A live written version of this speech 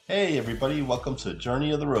Hey everybody, welcome to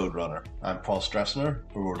Journey of the Roadrunner. I'm Paul Stressner,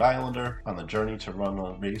 a Rhode Islander on the journey to run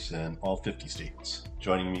a race in all 50 states.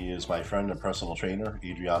 Joining me is my friend and personal trainer,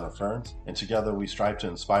 Adriana Ferns, and together we strive to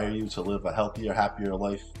inspire you to live a healthier, happier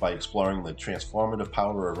life by exploring the transformative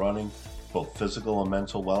power of running, both physical and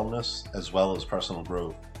mental wellness, as well as personal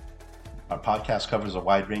growth. Our podcast covers a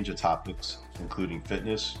wide range of topics, including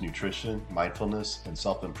fitness, nutrition, mindfulness, and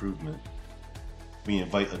self-improvement. We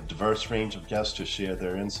invite a diverse range of guests to share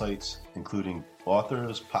their insights, including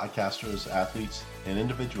authors, podcasters, athletes, and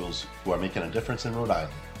individuals who are making a difference in Rhode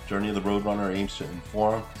Island. Journey of the Roadrunner aims to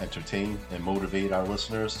inform, entertain, and motivate our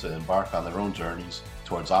listeners to embark on their own journeys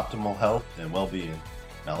towards optimal health and well-being.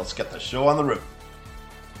 Now let's get the show on the road.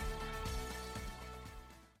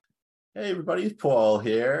 Hey everybody, it's Paul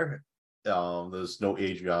here. There's no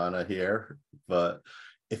Adriana here, but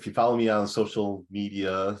if you follow me on social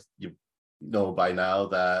media, you know by now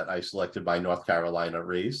that I selected my North Carolina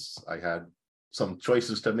race. I had some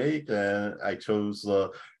choices to make, and I chose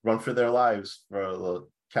Run for Their Lives for the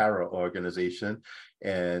CARA organization.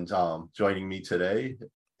 And joining me today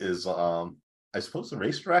is, I suppose, the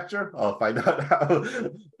race director. I'll find out how.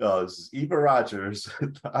 This is Eva Rogers.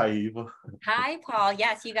 Hi, Eva. Hi, Paul.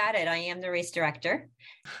 Yes, you got it. I am the race director.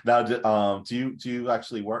 Now, do you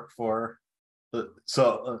actually work for?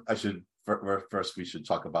 First, we should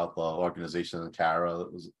talk about the organization in CARA.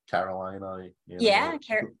 It was Carolina.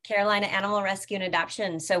 Carolina Animal Rescue and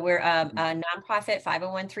Adoption. So we're a nonprofit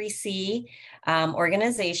 501(c)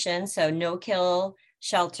 organization. So no kill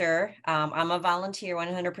shelter. I'm a volunteer,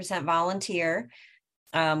 100% volunteer.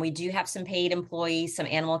 We do have some paid employees, some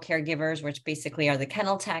animal caregivers, which basically are the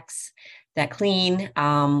kennel techs that clean.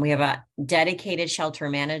 We have a dedicated shelter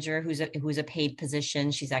manager who's a paid position.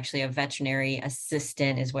 She's actually a veterinary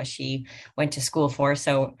assistant is what she went to school for.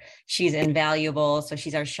 So she's invaluable. So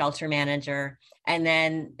she's our shelter manager. And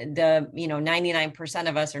then 99%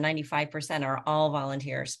 of us or 95% are all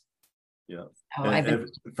volunteers. Yeah. So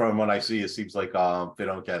from what I see, it seems like they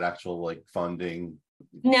don't get actual funding.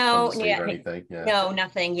 No, anything. No,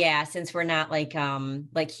 nothing. Yeah. Since we're not like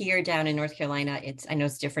here down in North Carolina, I know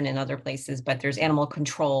it's different in other places, but there's animal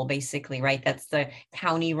control basically, right? That's the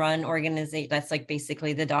county run organization. That's like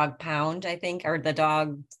basically the dog pound, I think, or the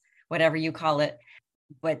dog, whatever you call it.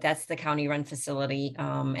 But that's the county run facility.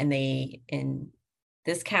 And in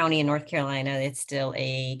this county in North Carolina, it's still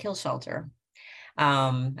a kill shelter.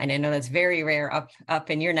 And I know that's very rare up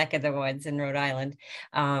in your neck of the woods in Rhode Island.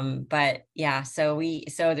 But yeah, so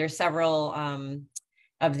there's several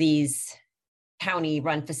of these county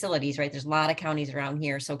run facilities, right? There's a lot of counties around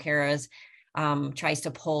here. So CARA's tries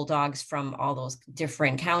to pull dogs from all those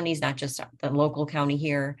different counties, not just the local county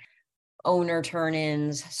here. Owner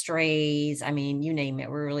turn-ins, strays, I mean, you name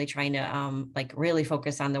it. We're really trying to really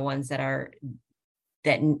focus on the ones that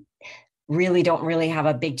really don't really have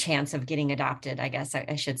a big chance of getting adopted, I guess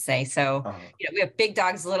I should say. So, we have big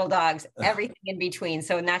dogs, little dogs, everything in between.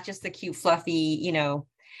 So not just the cute, fluffy,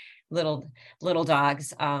 little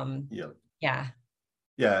dogs. Yeah.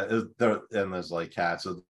 There's like cats.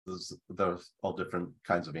 So there's all different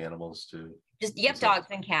kinds of animals too. Dogs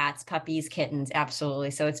and cats, puppies, kittens.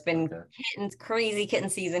 Absolutely. So it's been crazy kitten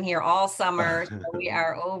season here all summer. So we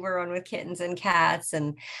are overrun with kittens and cats,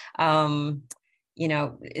 and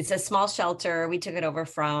it's a small shelter. We took it over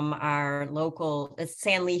from our local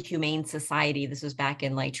San Lee Humane Society. This was back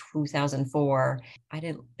in 2004.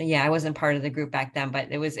 I wasn't part of the group back then,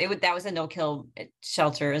 but that was a no-kill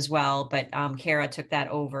shelter as well. But CARA took that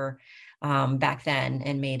over back then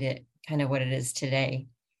and made it kind of what it is today.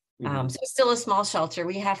 So it's still a small shelter.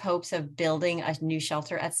 We have hopes of building a new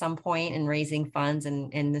shelter at some point and raising funds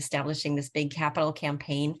and establishing this big capital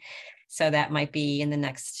campaign. So that might be in the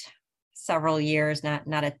next several years, not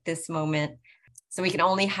at this moment. So we can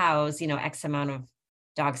only house, X amount of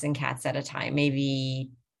dogs and cats at a time,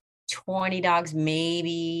 maybe 20 dogs,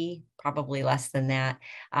 maybe probably less than that.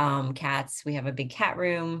 Cats, we have a big cat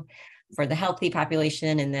room for the healthy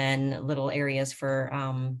population, and then little areas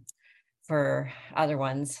for other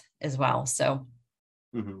ones as well. So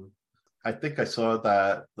I think I saw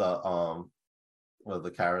that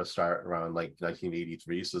the CARA start around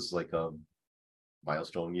 1983. So it's like a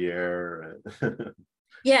milestone year.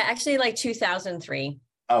 Yeah, actually 2003.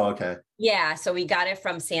 Oh, okay. Yeah, so we got it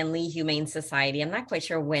from San Lee Humane Society. I'm not quite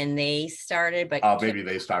sure when they started, but maybe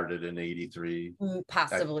they started in 83.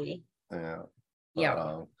 Possibly. Yeah.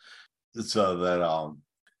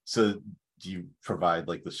 So do you provide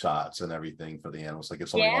the shots and everything for the animals? If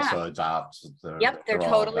someone wants to adopt, they're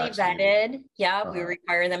totally vetted. Yeah, we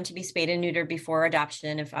require them to be spayed and neutered before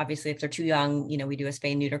adoption. If they're too young, we do a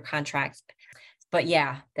spay and neuter contract. but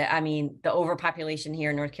yeah, I mean, the overpopulation here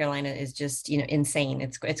in North Carolina is just, insane.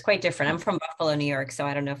 It's quite different. I'm from Buffalo, New York, so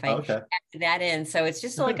I don't know if I Okay. added that in. So it's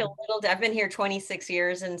just like a little, I've been here 26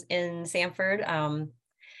 years in Sanford.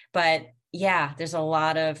 But yeah, there's a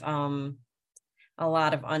lot of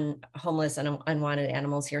homeless and unwanted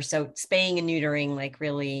animals here. So spaying and neutering, like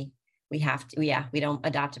really, we have to, yeah, we don't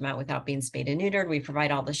adopt them out without being spayed and neutered. We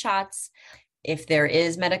provide all the shots. If there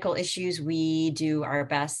is medical issues, we do our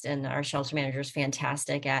best, and our shelter manager is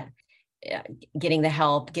fantastic at getting the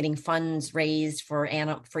help, getting funds raised for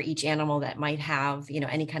each animal that might have,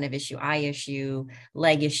 any kind of issue, eye issue,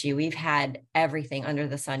 leg issue. We've had everything under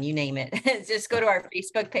the sun, you name it. Just go to our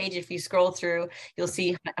Facebook page. If you scroll through, you'll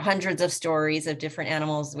see hundreds of stories of different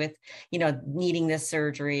animals with, needing this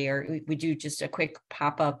surgery, or we do just a quick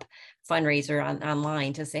pop-up fundraiser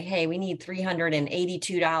online to say, hey, we need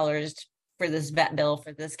 $382 for this vet bill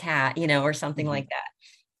for this cat, or something like that.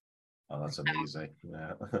 Oh, that's amazing.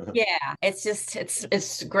 Yeah. Yeah, it's just it's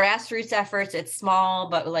grassroots efforts. It's small,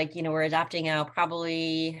 but like, we're adopting out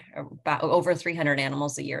probably about over 300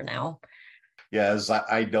 animals a year now. Yeah, as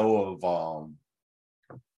I know of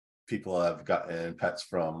people have gotten pets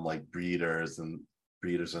from like breeders, and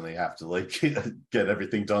they have to like get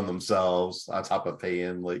everything done themselves on top of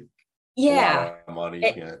paying like a Yeah. lot of money.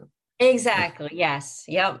 Yeah. Exactly. Yes.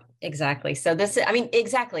 Yep. Exactly. So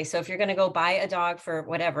exactly. So if you're going to go buy a dog for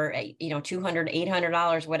whatever, $200,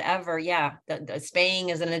 $800, whatever. Yeah. The spaying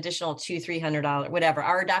is an additional $200, $300, whatever.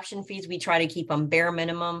 Our adoption fees, we try to keep them bare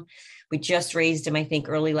minimum. We just raised them, I think,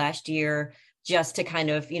 early last year, just to kind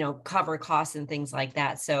of, cover costs and things like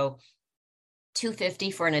that. So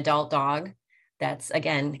 $250 for an adult dog. That's,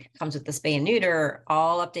 again, comes with the spay and neuter,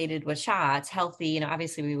 all updated with shots, healthy.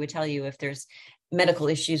 Obviously we would tell you if there's medical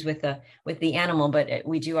issues with the animal, but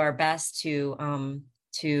we do our best to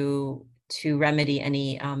remedy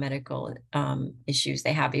any medical issues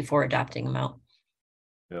they have before adopting them out.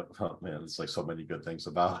 Yeah. Oh, man, it's like so many good things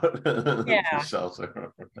about Yeah. the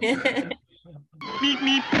shelter.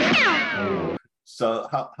 So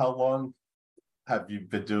how long have you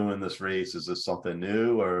been doing this race? Is this something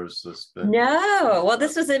new, or has this been? No, well,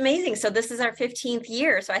 this was amazing. So this is our 15th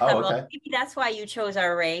year. So I thought, okay. well, maybe that's why you chose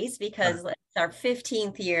our race, because it's our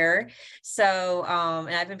 15th year. So,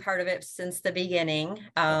 and I've been part of it since the beginning.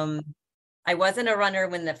 I wasn't a runner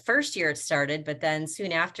when the first year it started, but then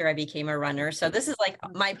soon after I became a runner. So this is like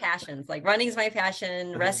my passions, like running is my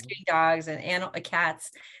passion, rescuing dogs and cats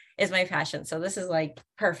is my passion. So this is like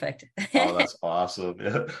perfect. Oh, that's awesome.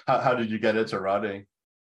 Yeah. How did you get into running?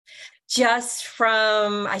 I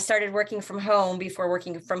started working from home before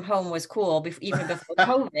working from home was cool, even before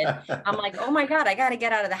COVID. I'm like, oh my God, I got to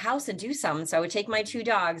get out of the house and do something. So I would take my two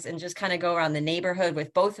dogs and just kind of go around the neighborhood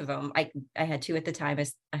with both of them. I had two at the time.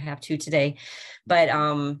 I have two today, but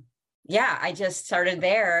yeah, I just started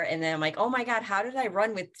there, and then I'm like, oh my God, how did I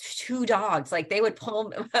run with two dogs? Like they would pull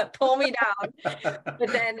me down,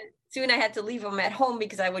 but then soon I had to leave them at home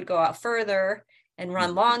because I would go out further and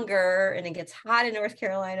run longer, and it gets hot in North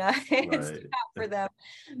Carolina. It's too hot for them.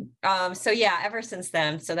 So yeah, ever since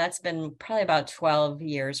then. So that's been probably about 12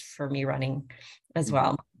 years for me running as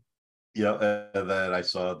well. Yeah, and then I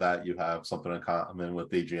saw that you have something in common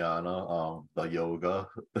with Adriana, the yoga.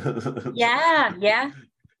 Yeah.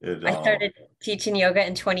 I started teaching yoga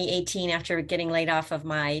in 2018 after getting laid off of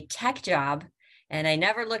my tech job, and I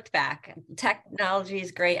never looked back. Technology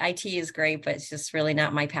is great, IT is great, but it's just really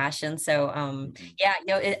not my passion. So yeah,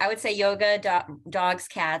 I would say yoga, dogs,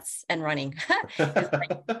 cats, and running is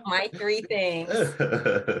like my three things. I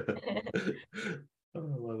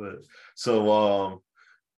love it. So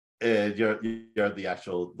and you're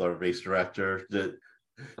the race director. Did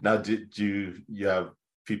you have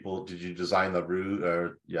people, did you design the route,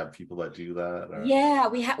 or you have people that do that? Or? Yeah,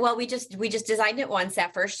 we just designed it once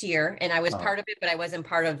that first year, and I was part of it, but I wasn't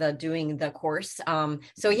part of doing the course.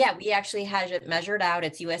 So yeah, we actually had it measured out.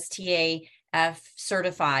 It's USTAF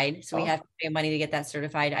certified, so we have to pay money to get that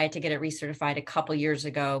certified. I had to get it recertified a couple years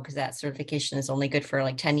ago because that certification is only good for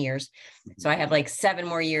like 10 years. So I have like 7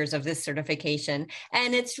 more years of this certification,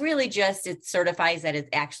 and it's really just, it certifies that it's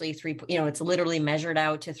actually it's literally measured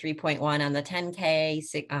out to 3.1 on the 10K,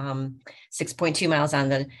 6.2 miles on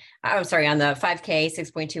the 5K,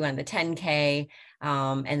 6.2 on the 10K.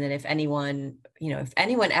 And then if anyone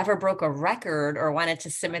ever broke a record or wanted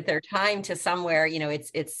to submit their time to somewhere,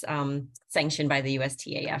 it's sanctioned by the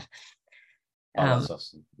USTAF. That's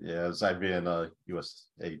awesome. Yeah, I've been a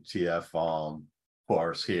USATF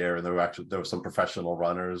course here, and there were some professional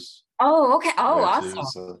runners Oh, okay. Oh, there too. awesome.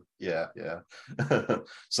 So yeah.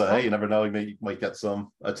 So hey, Oh, you never know, you might get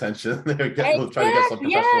some attention there. We'll try to get some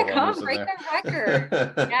exactly. Yeah, professional come runners in break there.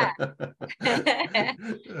 the record. Yeah.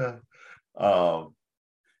 Yeah. um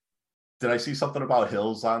did I see something about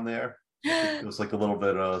hills on there? I think it was like a little bit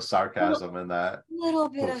of Little, sarcasm in that. little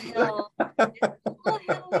bit of hill. It's a little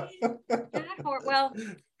hilly. Well,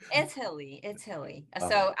 it's hilly. It's hilly. uh,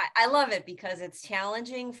 So I love it because it's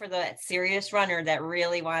challenging for the serious runner that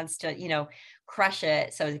really wants to, crush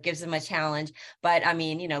it. So it gives them a challenge. But I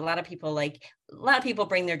mean, a lot of people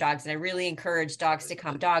bring their dogs, and I really encourage dogs to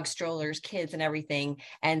come, dogs, strollers, kids, and everything.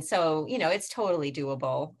 And so, it's totally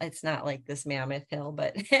doable. It's not like this mammoth hill,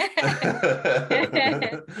 but if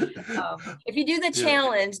you do the yeah.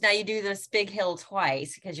 challenge, now you do this big hill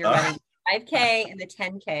twice because you're running 5K and the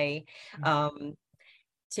 10K.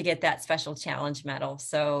 To get that special challenge medal.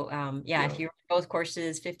 So yeah, Yeah. if you're both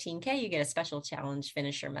courses 15K, you get a special challenge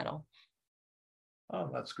finisher medal. Oh,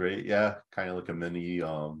 that's great. Yeah, kind of like a mini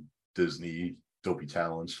Disney Dopey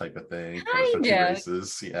Challenge type of thing for Kind two of.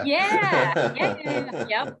 races. Yeah. Yeah.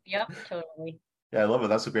 Yep, totally. Yeah, I love it.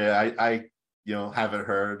 That's a great. I haven't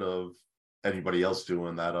heard of anybody else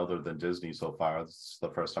doing that other than Disney so far. It's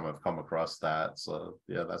the first time I've come across that. So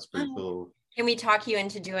yeah, that's pretty cool. Can we talk you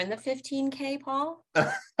into doing the 15K, Paul?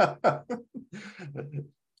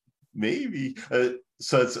 Maybe.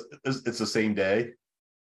 So it's the same day.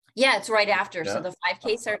 Yeah, it's right after. Yeah. So the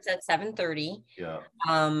 5K starts at 7:30. Yeah.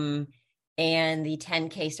 And the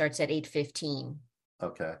 10K starts at 8:15.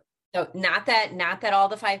 Okay. So not that all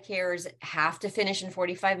the 5Kers have to finish in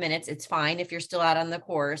 45 minutes. It's fine if you're still out on the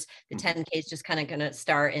course. The 10K is just kind of going to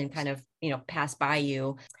start and kind of, pass by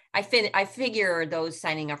you. I figure those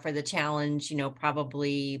signing up for the challenge,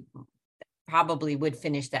 probably would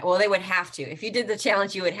finish that. Well, they would have to. If you did the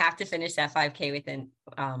challenge, you would have to finish that 5K within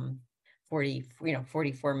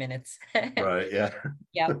 44 minutes. Right. Yeah.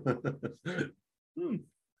 Yep.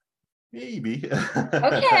 Maybe.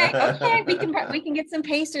 Okay. We can get some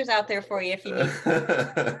pacers out there for you if you need.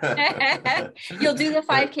 You'll do the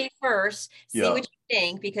 5K first, see what you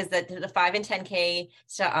think, because the 5 and 10K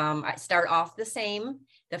start off the same.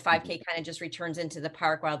 The 5K kind of just returns into the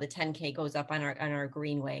park while the 10K goes up on our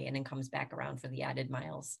greenway and then comes back around for the added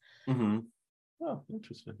miles. Mm-hmm. Oh,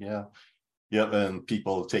 interesting. Yeah. Yep, and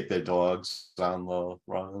people take their dogs on the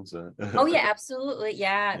runs. Oh yeah, absolutely.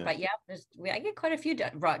 Yeah. But I get quite a few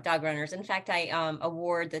dog runners. In fact, I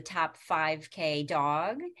award the top 5K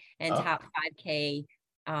dog and top 5K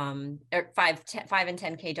or 5 and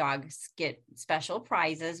 10K dogs get special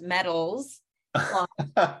prizes, medals,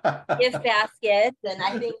 gift baskets, and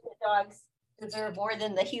I think the dogs deserve more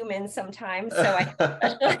than the humans sometimes. So I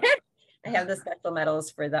have the special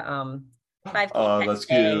medals for the 5K. Oh, that's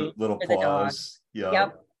cute. Little paws.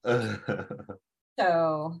 Yep.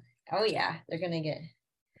 So, oh yeah, they're gonna get.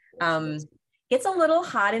 It's a little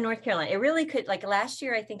hot in North Carolina. It really could. Like last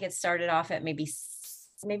year, I think it started off at maybe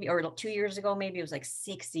or 2 years ago, maybe it was like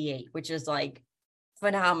 68, which is like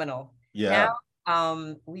phenomenal. Yeah.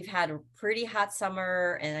 Now, we've had a pretty hot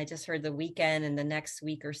summer, and I just heard the weekend and the next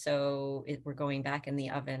week or so we're going back in the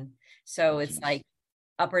oven. So it's like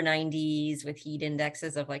upper 90s with heat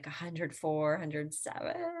indexes of like 104,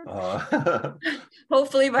 107.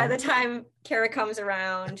 Hopefully by the time Kara comes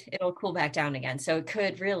around, it'll cool back down again. So it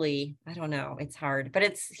could really, I don't know, it's hard, but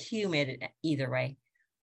it's humid either way.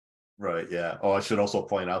 Right. Yeah. Oh, I should also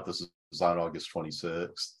point out this is on August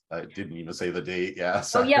 26th. I didn't even say the date. Yeah.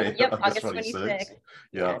 Sorry. Oh, yep. August 26th.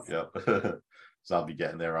 Yep. So I'll be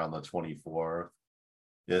getting there on the 24th.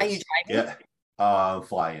 Are you driving? Yeah.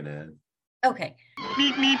 Flying in. Okay.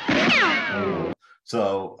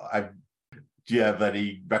 So do you have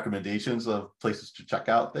any recommendations of places to check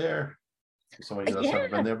out there? Somebody that's never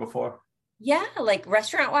been there before? Yeah, like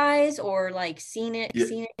restaurant wise or like scenic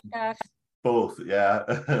stuff. Both, yeah.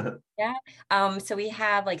 Yeah. So we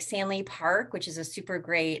have like Sandley Park, which is a super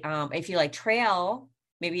great if you like trail,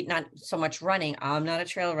 maybe not so much running. I'm not a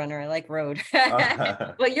trail runner. I like road.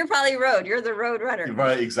 Well, you're probably road. You're the road runner.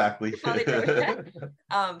 Right, exactly.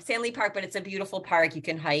 Sandley Park, but it's a beautiful park. You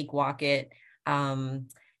can hike, walk it,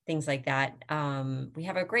 things like that. We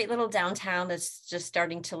have a great little downtown that's just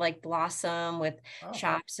starting to like blossom with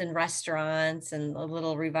shops and restaurants and a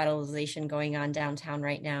little revitalization going on downtown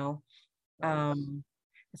right now.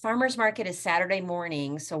 The farmers market is Saturday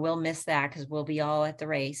morning, so we'll miss that because we'll be all at the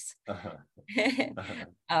race.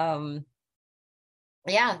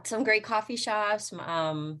 Yeah, some great coffee shops,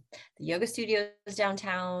 the yoga studios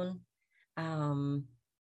downtown.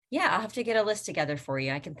 Yeah, I'll have to get a list together for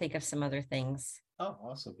you. I can think of some other things. Oh,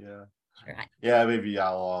 awesome. Yeah. Sure. Yeah, maybe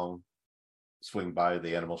I'll swing by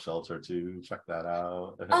the animal shelter to check that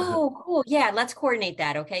out. Oh, cool. Yeah, let's coordinate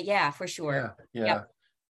that. Okay. Yeah, for sure. Yeah, Yep.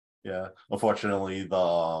 yeah. Unfortunately,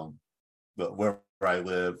 where I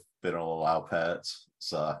live, they don't allow pets,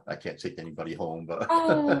 so I can't take anybody home. But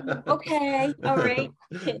Oh, okay. All right.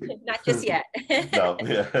 Not just yet. no,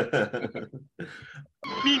 yeah.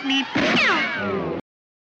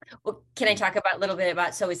 Well, can I talk about a little bit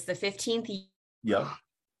about, so it's the 15th Yep.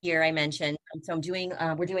 year I mentioned. So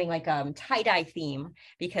we're doing like tie-dye theme,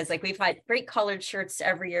 because like we've had great colored shirts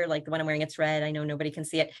every year. Like the one I'm wearing, it's red. I know nobody can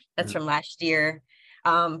see it. That's from last year.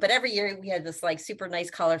 But every year we had this like super nice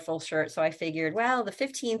colorful shirt. So I figured, well, the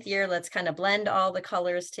 15th year, let's kind of blend all the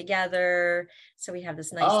colors together. So we have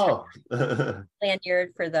this nice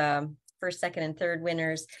lanyard for the first, second, and third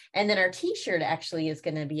winners. And then our t-shirt actually is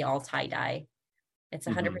going to be all tie-dye. It's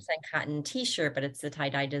 100% cotton t-shirt, but it's the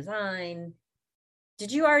tie-dye design.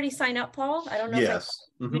 Did you already sign up, Paul? I don't know. Yes.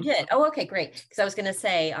 If you did. Oh, okay, great. Because I was going to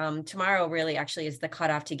say tomorrow really actually is the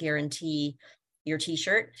cutoff to guarantee your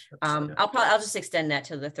t-shirt. I'll just extend that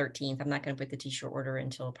to the 13th. I'm not going to put the t-shirt order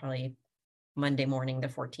until probably Monday morning, the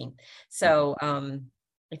 14th. So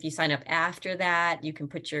if you sign up after that, you can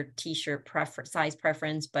put your t-shirt size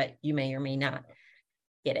preference, but you may or may not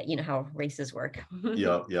get it. You know how races work.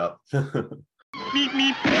 Yep.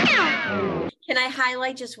 Can I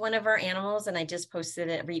highlight just one of our animals? And I just posted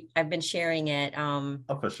it. I've been sharing it. Oh,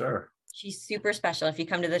 for sure. She's super special. If you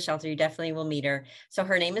come to the shelter, you definitely will meet her. So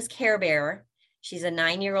her name is Care Bear. She's a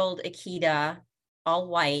 9-year-old Akita, all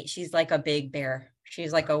white. She's like a big bear.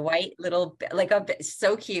 She's like a white little,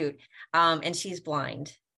 so cute. And she's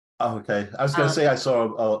blind. Oh, okay. I was going to say I saw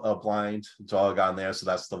a blind dog on there, so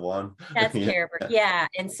that's the one. That's Care Bear. Yeah.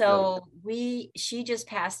 And so she just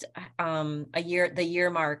passed the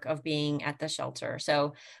year mark of being at the shelter.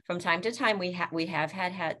 So from time to time, we have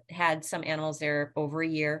had some animals there over a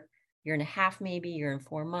year and a half, maybe year and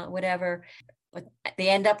 4 months, whatever. But they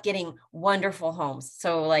end up getting wonderful homes.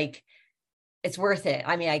 So like, it's worth it.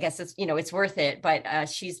 I mean, I guess it's worth it, but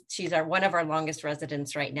she's one of our longest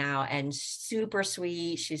residents right now, and super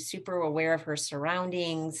sweet. She's super aware of her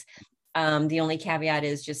surroundings. The only caveat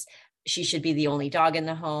is just she should be the only dog in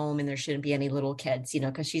the home, and there shouldn't be any little kids,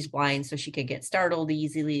 because she's blind, so she could get startled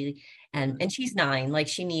easily. And she's 9, like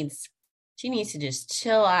she needs to just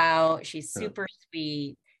chill out. She's super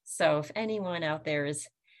sweet. So if anyone out there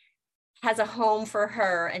has a home for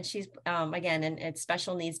her, and she's again, and it's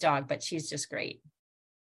special needs dog, but she's just great.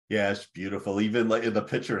 Yeah, it's beautiful. Even like in the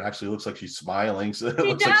picture, it actually looks like she's smiling. So it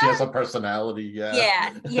looks like she has a personality.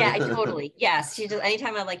 Yeah, totally. Yes, she does.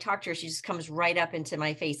 Anytime I like talk to her, she just comes right up into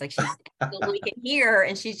my face, like she's we can hear her,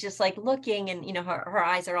 and she's just like looking, and her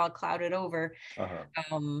eyes are all clouded over.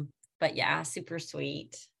 But yeah, super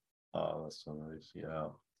sweet. Oh, that's so nice.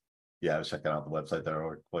 Yeah, I was checking out the website. There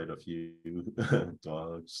are quite a few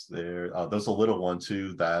dogs there. There's a little one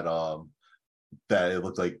too that it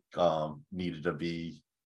looked like needed to be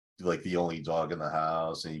like the only dog in the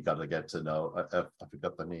house, and you got to get to know. I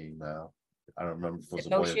forgot the name now. I don't remember if it was a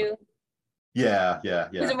boy. Yeah.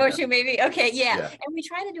 Was it Moshu, maybe? Okay, yeah. And we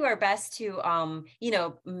try to do our best to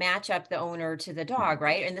match up the owner to the dog,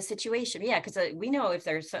 right? And the situation. Yeah, because we know if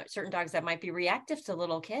there's certain dogs that might be reactive to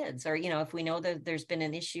little kids, or if we know that there's been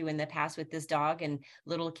an issue in the past with this dog and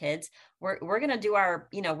little kids, we're gonna do our,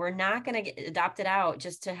 we're not gonna adopt it out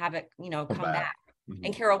just to have it, come back.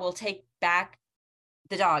 And Carol will take back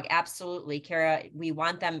the dog. Absolutely, Kara. We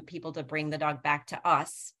want people to bring the dog back to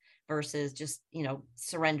us versus just,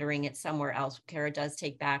 surrendering it somewhere else. Kara does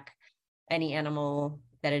take back any animal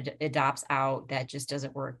that it adopts out that just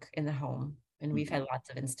doesn't work in the home. And we've had lots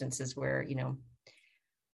of instances where,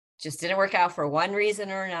 just didn't work out for one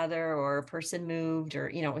reason or another, or a person moved,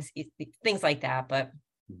 or, things like that. But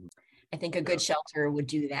I think a good shelter would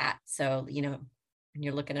do that. So, when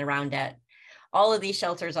you're looking around at all of these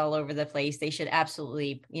shelters all over the place, they should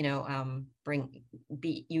absolutely, you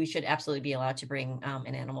should absolutely be allowed to bring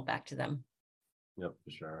an animal back to them. Yep,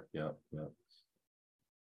 for sure. Yep.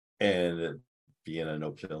 And being a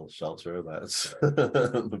no-kill shelter, that's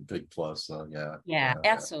the big plus. So yeah,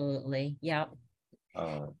 absolutely. Yep.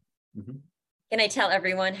 Can I tell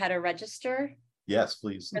everyone how to register? Yes,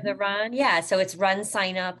 please. For the run. Yeah. So it's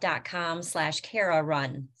runsignup.com/Kara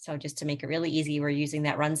run. So just to make it really easy, we're using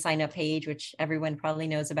that run sign up page, which everyone probably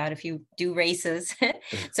knows about if you do races.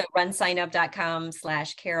 So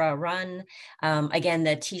runsignup.com/Kara run. Again,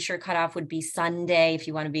 the t-shirt cutoff would be Sunday if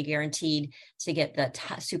you want to be guaranteed to get the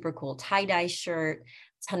super cool tie-dye shirt.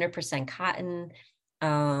 It's 100% cotton.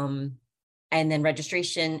 And then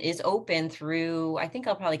registration is open through, I think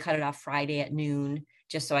I'll probably cut it off Friday at noon,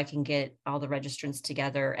 just so I can get all the registrants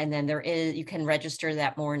together. And then you can register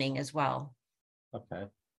that morning as well. Okay.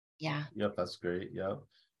 Yeah. Yep, that's great. Yep.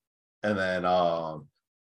 And then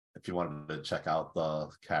if you wanted to check out the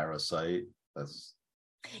Kara site, that's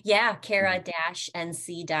Yeah. Kara-nc.org.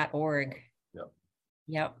 yep.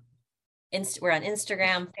 Yep. We're on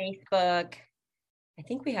Instagram, Facebook. I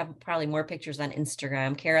think we have probably more pictures on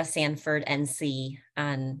Instagram. Kara Sanford NC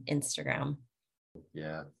on Instagram.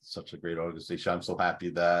 Yeah, such a great organization. I'm so happy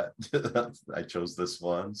that I chose this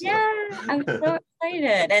one. So Yeah, I'm so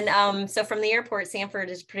excited. And so from the airport, Sanford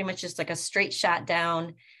is pretty much just like a straight shot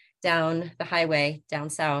down the highway down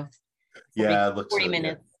south. So yeah, maybe it looks 40 yeah.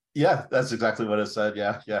 minutes. Yeah, that's exactly what it said.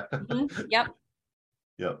 Yeah, yeah. Yep.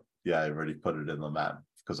 Yep. Yeah, I already put it in the map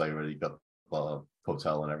because I already got the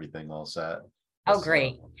hotel and everything all set. Oh, So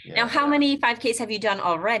great. Now, yeah. how many 5Ks have you done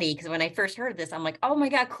already? Because when I first heard this, I'm like, oh my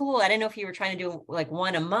God, cool. I didn't know if you were trying to do like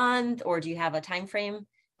one a month, or do you have a time frame?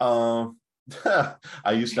 Um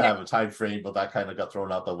I used to have a time frame, but that kind of got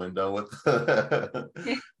thrown out the window with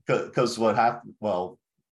because what happened, well,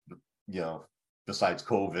 you know, besides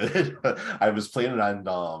COVID, I was planning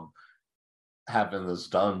on having this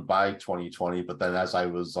done by 2020, but then as I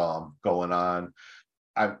was going on,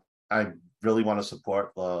 I I really want to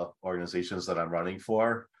support the organizations that I'm running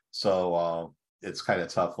for. So it's kind of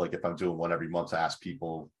tough, like if I'm doing one every month, to ask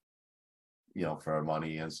people, you know, for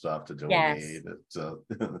money and stuff to Yes. donate to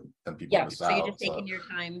and people Yep. miss So you're just out. taking So your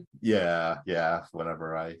time. yeah, yeah,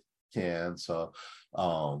 whenever I can. So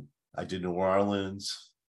I did New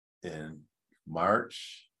Orleans in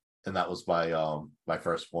March, and that was my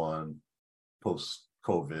first one post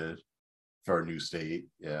COVID for a new state.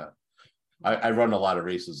 Yeah. I run a lot of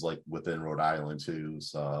races like within Rhode Island too.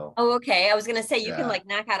 So Oh, okay. I was gonna say you can yeah. like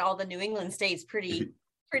knock out all the New England states pretty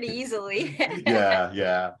easily. Yeah,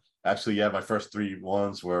 yeah. Actually, yeah, my first three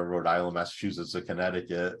ones were Rhode Island, Massachusetts, and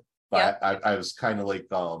Connecticut. Yep. But I was kind of like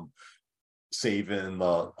saving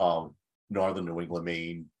the northern New England,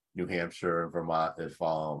 Maine, New Hampshire, and Vermont if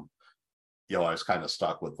you know, I was kind of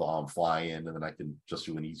stuck with flying, and then I can just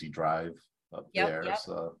do an easy drive up Yep. there. Yep.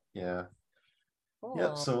 So yeah. Yep.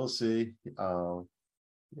 Cool. So we'll see.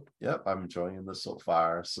 Yep, I'm enjoying this so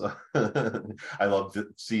far. So I love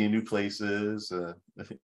seeing new places.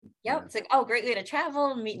 Yep. Yeah, It's like, oh, great way to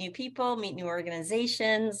travel, meet new people, meet new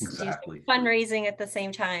organizations, do some exactly. fundraising at the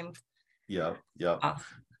same time. Yep, yep, Oh,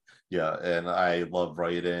 yeah. And I love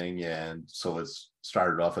writing, and so it's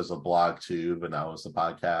started off as a blog too, but now it's a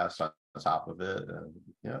podcast on top of it. And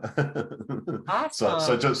yeah, awesome.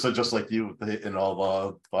 so just like you hitting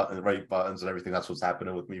all the right buttons and everything, that's what's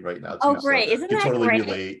happening with me right now Oh, too. So great. Isn't can that totally great?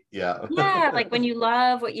 relate. Yeah. Yeah, like when you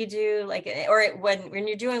love what you do, like when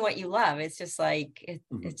you're doing what you love, it's just like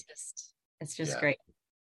Mhm. it's just Yeah. great.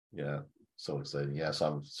 Yeah, so exciting. Yes,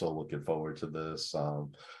 I'm so looking forward to this.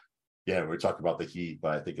 Yeah, we're talking about the heat,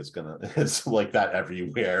 but I think it's gonna it's like that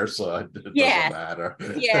everywhere, so it doesn't Yes. matter.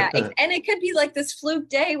 Yeah, and it could be like this fluke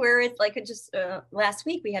day where it's like it just last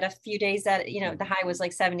week we had a few days that the high was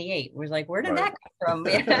like 78. We're like, where did Right. that come from?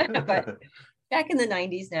 Yeah, but back in the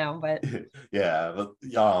 90s now. But Yeah, but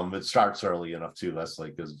it starts early enough too. That's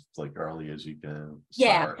like as like early as you can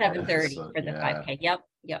yeah, start. Yeah. 7:30 So for the yeah. 5K. Yep,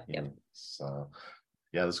 yep, Yeah. yep. So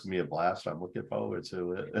yeah, this is gonna be a blast. I'm looking forward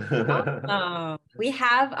to it. Awesome. We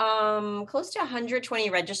have close to 120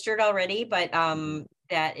 registered already, but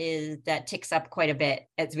that ticks up quite a bit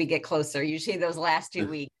as we get closer. Usually those last 2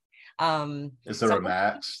 weeks. Is there So a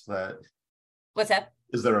max that what's that?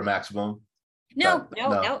 is there a maximum No, that no,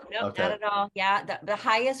 no? no, no, not Okay. at all. Yeah, the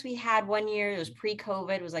highest we had one year, it was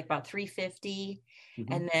pre-COVID, was like about 350. Mhm.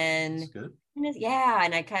 And That's then, good. yeah,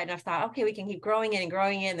 and I kind of thought, okay, we can keep growing it and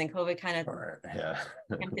growing it. And then COVID kind of All right. Yeah.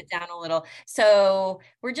 tamped it down a little. So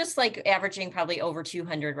we're just like averaging probably over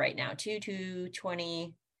 200 right now,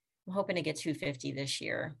 220. I'm hoping to get 250 this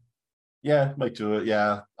year. Yeah, might do it.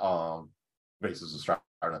 Yeah. Races are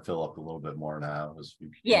starting to fill up a little bit more now as we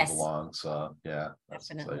move Yes, along. So yeah, that's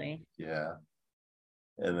exciting. definitely. Yeah.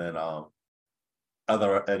 And then are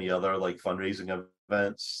there any other like fundraising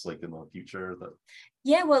events like in the future that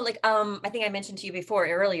Yeah, well, like I think I mentioned to you before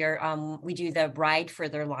earlier, we do the Ride for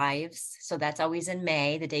Their Lives. So that's always in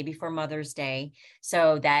May, the day before Mother's Day.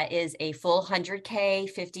 So that is a full 100K,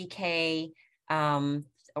 50K,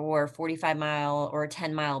 or 45-mile or a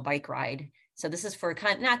 10-mile bike ride. So this is for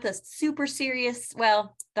not the super serious,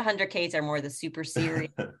 well, the 100Ks are more the super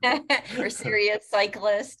serious or serious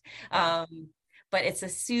cyclist. Um, but it's a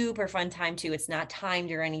super fun time too. It's not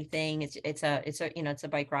timed or anything. It's a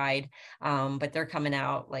bike ride. But they're coming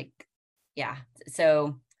out like, yeah.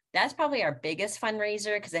 So that's probably our biggest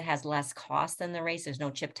fundraiser because it has less cost than the race. There's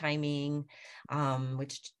no chip timing,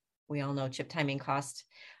 which we all know chip timing costs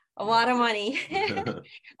a lot of money.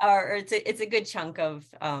 Or it's a good chunk of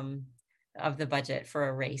of the budget for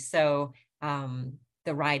a race. So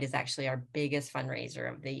the ride is actually our biggest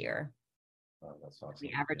fundraiser of the year. Oh, that's awesome.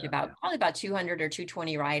 We average Yeah. probably about 200 or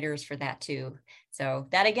 220 riders for that too. So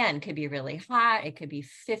that again could be really hot. It could be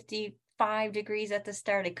 55 degrees at the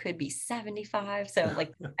start. It could be 75. So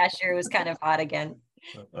like last year was kind of hot again.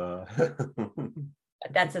 But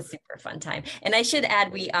that's a super fun time. And I should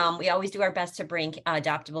add, we always do our best to bring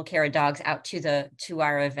adoptable Kara dogs out to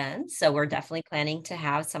our events. So we're definitely planning to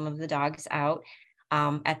have some of the dogs out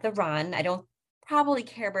at the run. I don't probably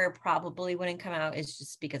Care Bear probably wouldn't come out. It's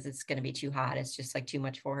just because it's going to be too hot. It's just like too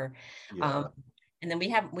much for her. Yeah. And then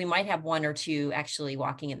we might have one or two actually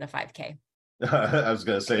walking in the 5K. I was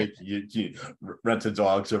gonna say you rent a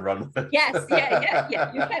dog to run with. Yes,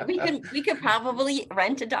 yeah. We could probably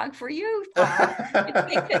rent a dog for you, Paul.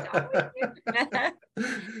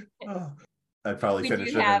 I'd probably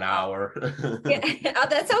finish in an hour. Yeah, oh,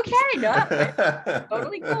 that's okay. No,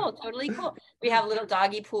 totally cool. We have little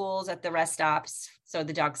doggy pools at the rest stops, so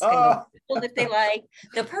the dogs can go in the pool if they like.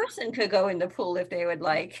 The person could go in the pool if they would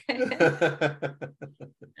like.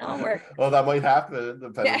 Well, that might happen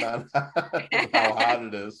depending on how hot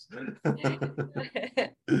it is.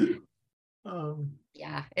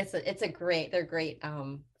 Yeah, they're great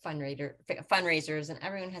fundraisers, and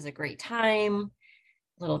everyone has a great time.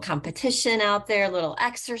 Little competition out there, little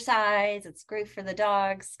exercise. It's great for the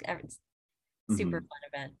dogs. It's super fun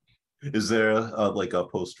event. Is there like a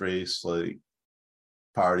post-race like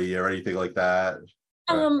party or anything like that?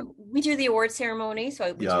 We do the award ceremony,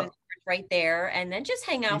 so we do it right there, and then just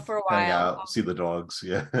hang out for a while. Hang out, see the dogs.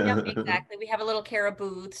 Yeah. Yep, exactly. We have a little Kara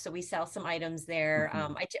booth, so we sell some items there.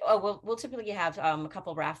 We'll typically have a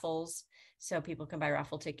couple raffles, so people can buy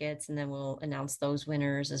raffle tickets, and then we'll announce those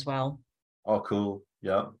winners as well. Oh, cool.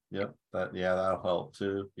 Yep. That'll help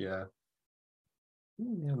too. Yeah,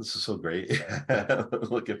 this is so great.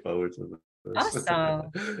 Looking forward to this.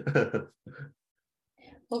 Awesome.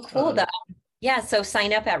 Well, cool though. Yeah, so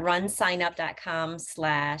sign up at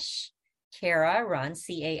runsignup.com/Kara Run,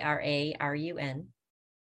 CARARUN.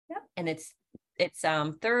 Yep. And it's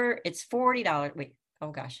 $40. Wait,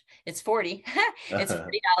 oh gosh, it's 40. It's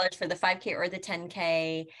 $40 for the 5K or the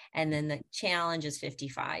 10K, and then the challenge is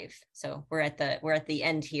 55. So we're at the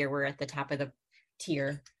end here. We're at the top of the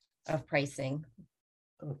tier of pricing.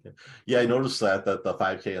 Okay. Yeah, I noticed that the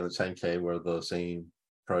 5K and the 10K were the same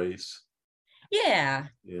price. Yeah.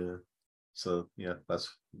 Yeah. So yeah,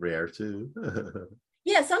 that's rare too.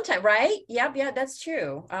 Yeah, sometimes, right? Yep, yeah, that's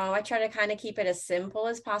true. I try to kind of keep it as simple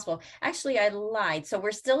as possible. Actually, I lied. So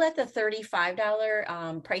we're still at the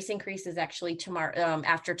 $35 price increase is actually tomorrow,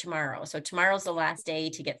 after tomorrow. So tomorrow's the last day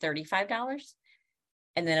to get $35.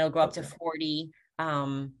 And then it'll go up to 40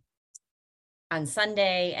 on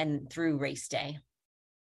Sunday and through race day.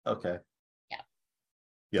 Okay. Yeah.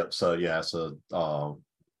 Yep. So yeah,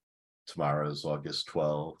 tomorrow is August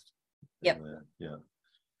 12th. Yep. Yeah.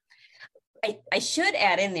 I should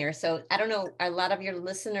add in there. So I don't know, a lot of your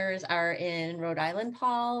listeners are in Rhode Island,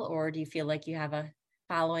 Paul, or do you feel like you have a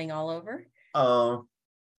following all over? A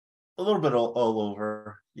little bit all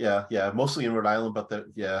over. Yeah. Mostly in Rhode Island, but there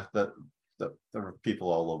are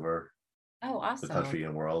people all over. Oh, awesome. The country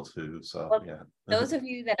and world too. So well, yeah. Those of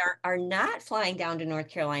you that are not flying down to North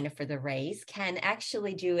Carolina for the race can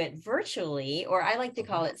actually do it virtually, or I like to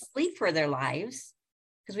call it sleep for their lives,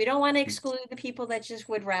 because we don't want to exclude the people that just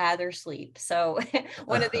would rather sleep. So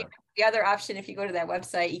one of the other option, if you go to that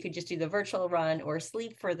website, you could just do the virtual run or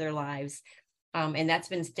sleep for their lives. And that's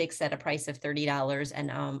been fixed at a price of $30,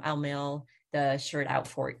 and I'll mail the shirt out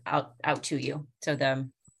to you. So the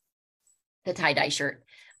tie-dye shirt,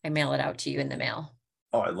 I mail it out to you in the mail.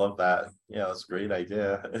 Oh, I love that. Yeah, that's a great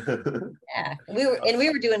idea. Yeah, we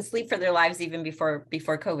were doing sleep for their lives even before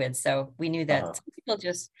COVID. So we knew that some people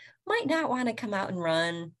just might not want to come out and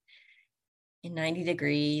run in 90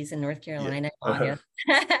 degrees in North Carolina in August.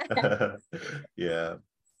 Yeah.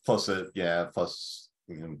 Plus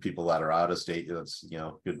people that are out of state, that's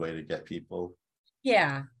a good way to get people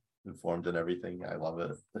informed and everything. I love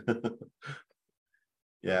it.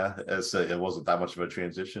 Yeah, it wasn't that much of a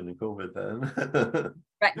transition in COVID then.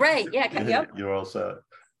 Right. Yeah. Yep. You're all set.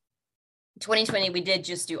 2020, we did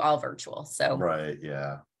just do all virtual. So right.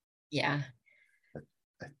 Yeah.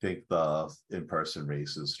 I think the in-person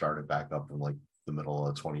races started back up in like the middle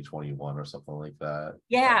of 2021 or something like that.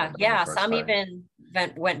 Yeah. Some even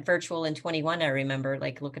went virtual in 21. I remember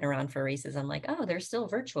like looking around for races. I'm like, oh, they're still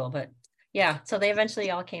virtual, but yeah. So they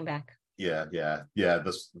eventually all came back. Yeah. Maybe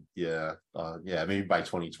by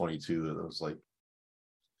 2022 it was like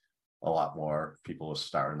a lot more people were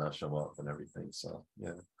starting to show up and everything. So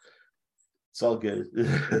yeah. It's all good.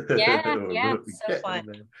 Yeah, yeah, We're so fun.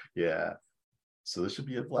 getting there. Yeah. So this should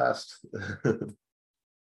be a blast.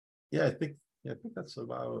 Yeah, I think that's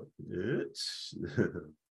about it.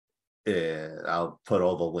 And I'll put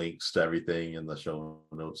all the links to everything in the show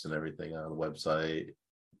notes and everything on the website.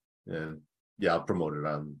 And yeah, I'll promote it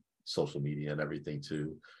on social media and everything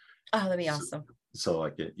too. Oh, that'd be So, awesome. so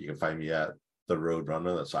you can find me at the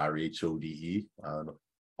Roadrunner. That's RHODE on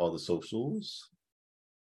all the socials.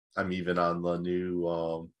 I'm even on the new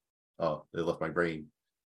oh, it left my brain.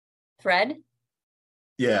 Thread?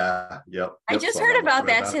 Yep, I yep. just So I'm heard on the about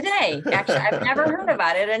thread that now. today. Actually, I've never heard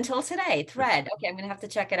about it until today. Thread. Okay, I'm gonna have to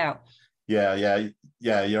check it out. Yeah.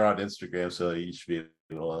 You're on Instagram, so you should be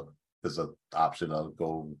able to, there's an option of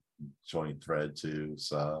go join thread too.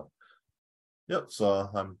 So yep, so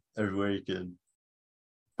I'm everywhere you can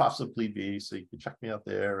possibly be. So you can check me out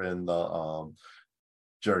there, and the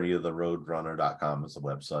journeyoftheroadrunner.com is the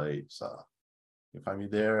website. So you can find me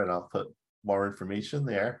there, and I'll put more information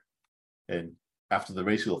there. And after the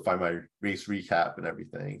race, you'll find my race recap and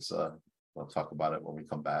everything. So I'll talk about it when we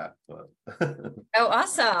come back. But Oh,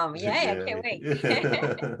 awesome. Yay, I yeah. can't wait.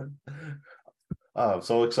 Oh, I'm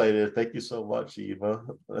so excited. Thank you so much, Eva.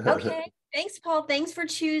 Okay. Thanks, Paul. Thanks for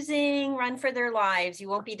choosing Run for Their Lives. You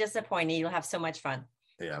won't be disappointed. You'll have so much fun.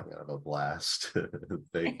 Yeah, I'm gonna have a blast.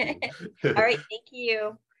 Thank you. All right. Thank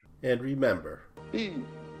you. And remember, be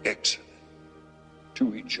excellent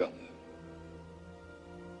to each other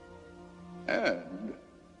and